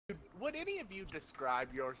Would any of you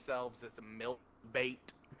describe yourselves as a milk bait?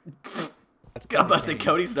 I'm about to say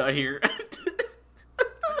Cody's not here.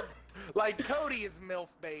 Like, Cody is MILF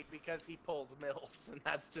bait because he pulls MILFs, and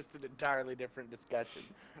that's just an entirely different discussion.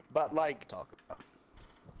 But, like,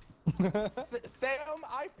 Sam,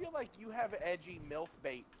 I feel like you have edgy MILF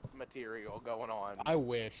bait material going on. I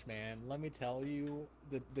wish, man. Let me tell you,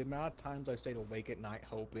 the amount of times I stayed awake at night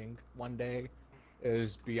hoping one day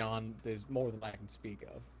is more than I can speak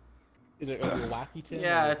of. Is it gonna be wacky, Tim?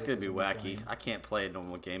 Yeah, it's gonna be wacky. I can't play a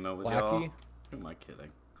normal game mode with y'all. Wacky? Who am I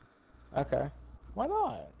kidding? Okay. Why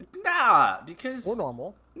not? Nah, because We're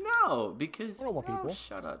normal. No, because We're normal people.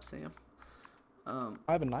 Shut up, Sam. I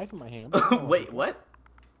have a knife in my hand. Wait, what?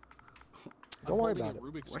 Don't worry about it.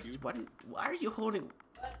 Why are you holding?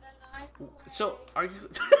 So are you?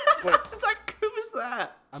 What type of is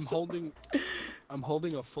that? I'm holding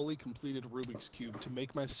a fully completed Rubik's Cube to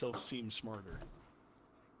make myself seem smarter.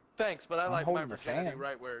 Thanks, but I like my holding the virginity fan.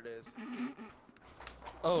 right where it is.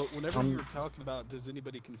 Oh, whenever you were talking about does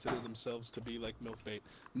anybody consider themselves to be like MILF bait?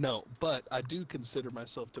 No, but I do consider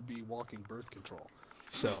myself to be walking birth control.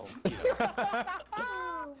 So, you know.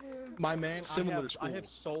 My man, Similar I school. have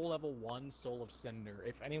soul level 1, soul of cinder.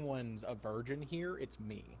 If anyone's a virgin here, it's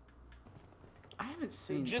me. I haven't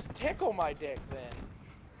seen. Just tickle my dick, then.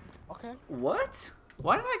 Okay. What?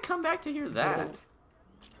 Why did I come back to hear that?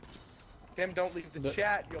 Tim, don't leave the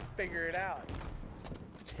chat. You'll figure it out.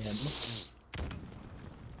 Tim.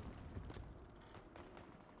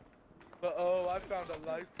 Uh-oh, I found a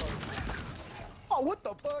life potion. Oh, what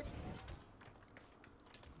the fuck?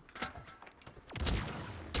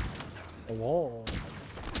 Whoa.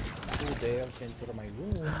 Cool day of into my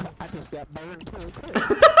room. I just got burned too.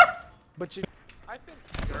 But you. I think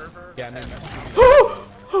Gerber. Yeah, no,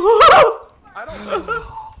 I don't know.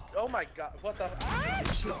 Oh my god, what the?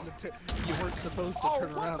 You weren't supposed to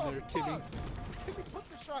turn around there, Timmy. Timmy, put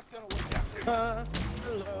the shotgun away.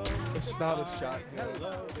 Hello. It's not a shotgun.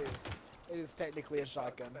 Hello. It is technically a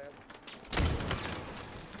shotgun.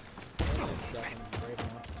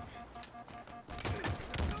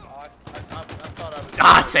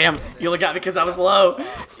 Ah, Sam, you only got me because I was low.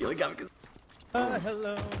 You only got me because.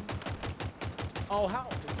 Hello. Oh, how?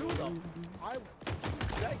 Two of them.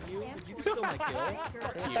 Is that you? Did you just steal my kill?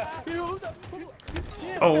 Thank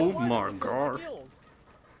you. Oh my god.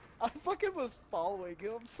 I fucking was following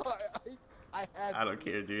him. I'm sorry. I had. I don't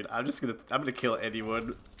care, dude. I'm gonna kill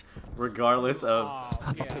anyone, regardless of.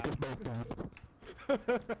 Oh, yeah.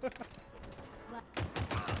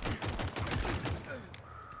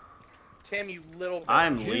 Tim, you little.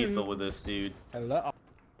 I'm bitch. lethal with this dude. Hello.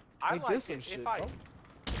 I Ain't like this some it. shit, If I bro? am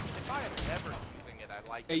ever using it, I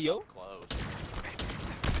like Hey, it yo. up close.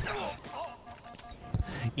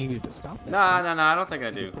 You need to stop that. Nah, I don't think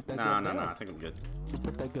I do. No, I think I'm good.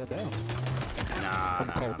 Put that gun down.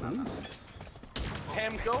 Nah.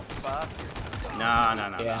 Tim, go fuck. No.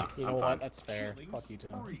 Yeah, you know I'm what? fine. That's fair. Fuck you,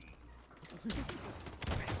 Tim.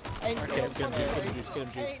 Ain't Get him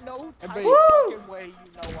no Everybody- fucking way you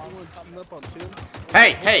know I'm Someone team up on Tim.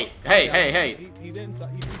 Hey. He's inside.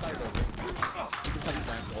 He's inside the ring. He's inside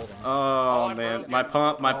the ring, holding. Oh man, my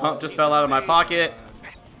pump just fell out of my pocket.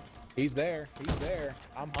 He's there. He's there.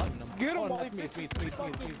 I'm hunting him. Get him Oh, while that's he me. fixes It's me.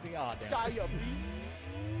 Oh, damn. diabetes.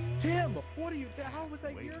 Tim, what are you? How was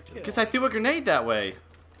that your kill? Because I threw a grenade that way.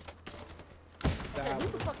 Hey, who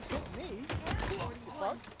the fuck is hitting me?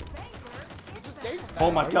 Fuck. You just gave him that. Oh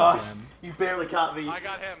my you, gosh, Tim? you barely got me. I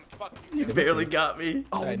got him. Fuck you. You barely got me.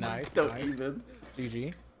 Oh, nice. Don't nice. even.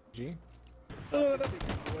 GG. G. Oh, that'd be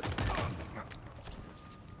good.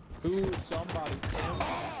 Who? Somebody.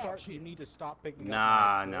 Tim, you need to stop picking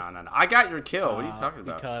Nah. up my assists. I got your kill. What are you talking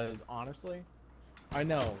about? Because honestly, I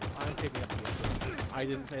know I'm picking up the assists. I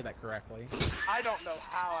didn't say that correctly. I don't know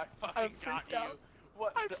how I fucking got freaked you. out.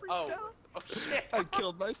 What? I the- freaked oh. out. Oh shit. I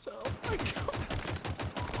killed myself.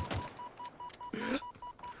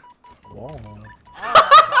 Whoa.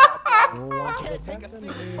 I can't take a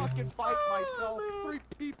single fucking fight myself. 3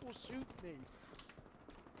 people shoot me.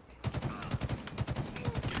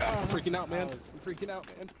 I'm freaking out, man. That was- I'm freaking out,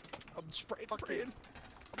 man. I'm spraying. Fucking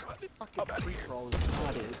Free for all is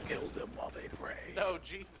not it. Kill them while they pray. No,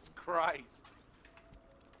 Jesus Christ.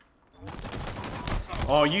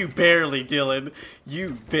 Oh, you barely, Dylan.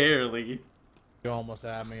 You barely. You almost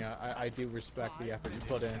had me. I do respect the effort you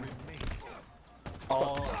put in.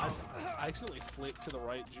 Oh, I accidentally flicked to the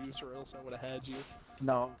right juice, or else I would have had you.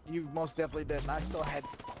 No, you most definitely did, and I still had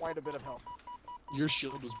quite a bit of health. Your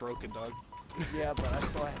shield was broken, dog. Yeah, but I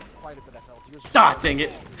still had quite a bit of health. Ah, dang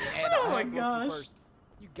it. And Oh I my had Loki gosh. First.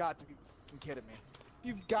 You got to be fucking kidding me.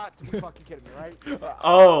 You've got to be fucking kidding me, right?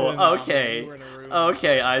 Oh, No, okay. you were in a room.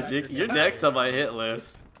 Okay, Isaac, you're Back next on my hit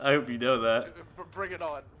list. I hope you know that. Bring it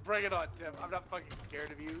on. Bring it on, Tim. I'm not fucking scared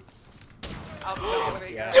of you. I'll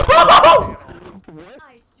dominate Yeah. you. Oh,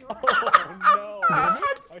 I sure Oh no!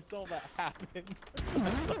 I saw that happen.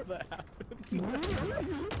 I saw that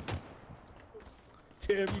happen.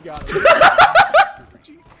 Tim, you got it.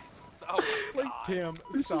 Oh my God. Tim,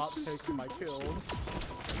 stop taking my kills.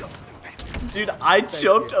 dude, I Thank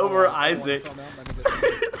choked you. over Hold on, Isaac. hold on, let me get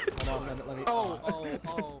this. Hold on, let me.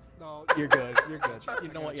 Oh, no. You're good. You're good.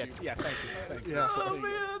 You know what? Yeah, yeah. Thank you. Thank you. Yeah. Oh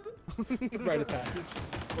man. Rite of passage.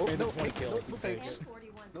 Oh, Made the no, 20 wait, kills. no You take thanks. it.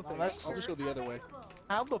 No Well, thanks. I'll just go the other way.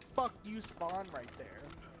 How the fuck do you spawn right there?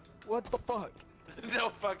 What the fuck? No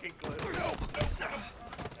fucking clue.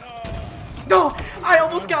 No, I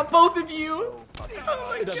almost got both of you. Oh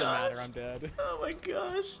my It doesn't gosh. matter. I'm dead. Oh my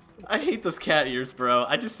gosh. I hate those cat ears, bro.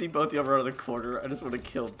 I just see both of y'all around the corner. I just want to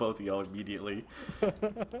kill both of y'all immediately.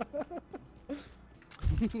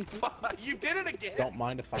 You did it again. Don't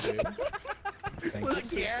mind if I do. Thank you.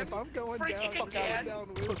 Listen, Again? if I'm going Freaking down, again? I'm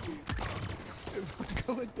going down with you. If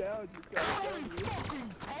I'm going down, you gotta go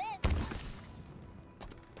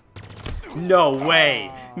with me. No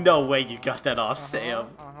way. No way you got that off, Sam.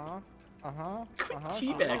 Quit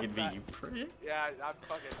teabagging me, you prick. Yeah, I'm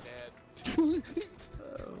fucking dead.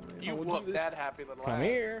 Oh, man. You wanna do whooped this. that happy little Come ass.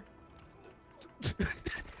 here.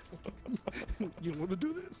 You want to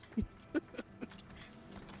do this?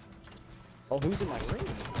 Oh, who's in my room?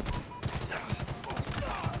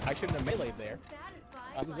 I shouldn't have meleeed there.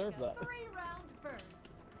 I deserve that.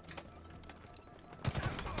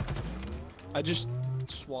 I just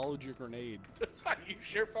swallowed your grenade. You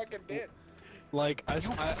sure fucking did. Like, I was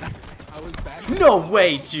back. No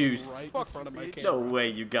way, Juice. Right in front of my No camera. way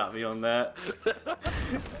you got me on that.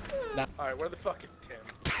 Alright, where the fuck is Tim?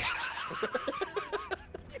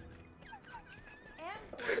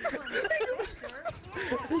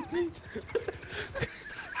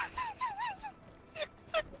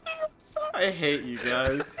 I hate you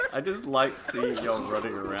guys. I just like seeing y'all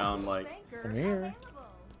running around like. Come here.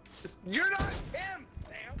 You're not Tim,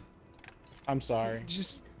 Sam! I'm sorry. You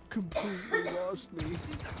just completely lost me.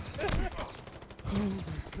 Oh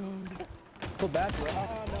my god. Feel bad for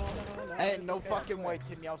no. Ain't no fucking way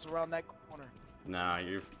Tim yells around that corner. Nah,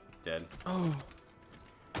 you're dead. Oh.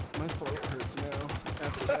 My throat hurts now.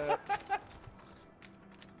 After that.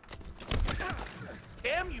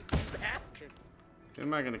 Tim, you bastard! Who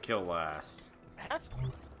am I gonna kill last? I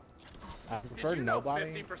Did prefer you know nobody.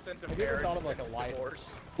 50% of Have you ever marriage thought of is like a in life? divorce?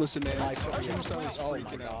 Listen, man. Life I choice? was Oh my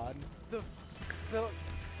freaking out. god. The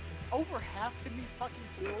over half Timmy's fucking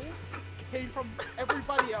kills came from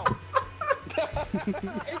everybody else.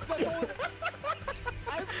 It's like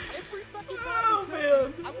every fucking time Oh, he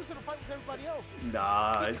killed me, man. I was in a fight with everybody else.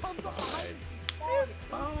 Nah, He it's comes up behind fine. me, he It's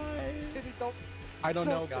spawns. fine. Timmy, don't. I don't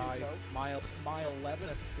know, Don't say guys. no. My 11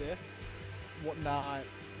 assists. What not?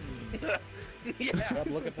 Yeah. Yep,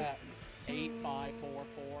 look at that. 8, 5, 4, 4.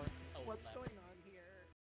 What's going on here?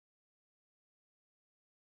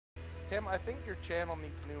 Tim, I think your channel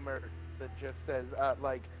needs new merch that just says,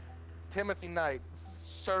 like, Timothy Knight,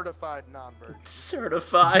 certified non-virgin.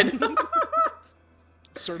 Certified.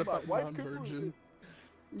 Certified My wife could non-virgin.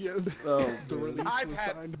 Yeah, Oh, the man. release I've was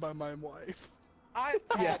had- signed by my wife. I've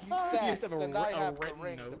Yeah, had you used to sex, have a and I wri- a have the written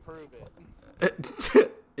ring to note. prove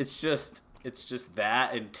it. it's just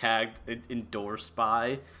that and tagged endorsed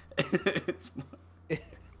by. it's.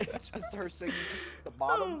 It's just her signature at the Oh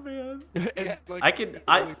bottom. man. And, Yeah. like, I can- you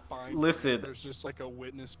I- only find listen. There's just like a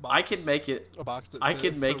witness box. I can make it. a box that I says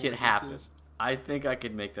can make for it happen. witnesses. I think I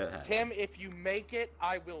can make that happen. Tim, if you make it,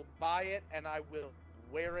 I will buy it, and I will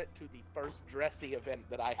wear it to the first dressy event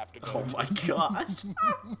that I have to go Oh to. my gosh.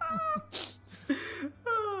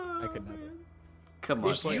 I could never. Come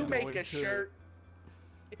on. If you like make going a to- shirt,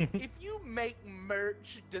 if you make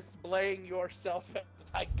merch displaying yourself as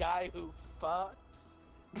a guy who fucks,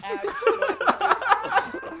 absolutely.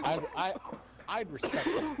 I'd respect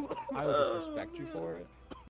it. I would just respect you for it.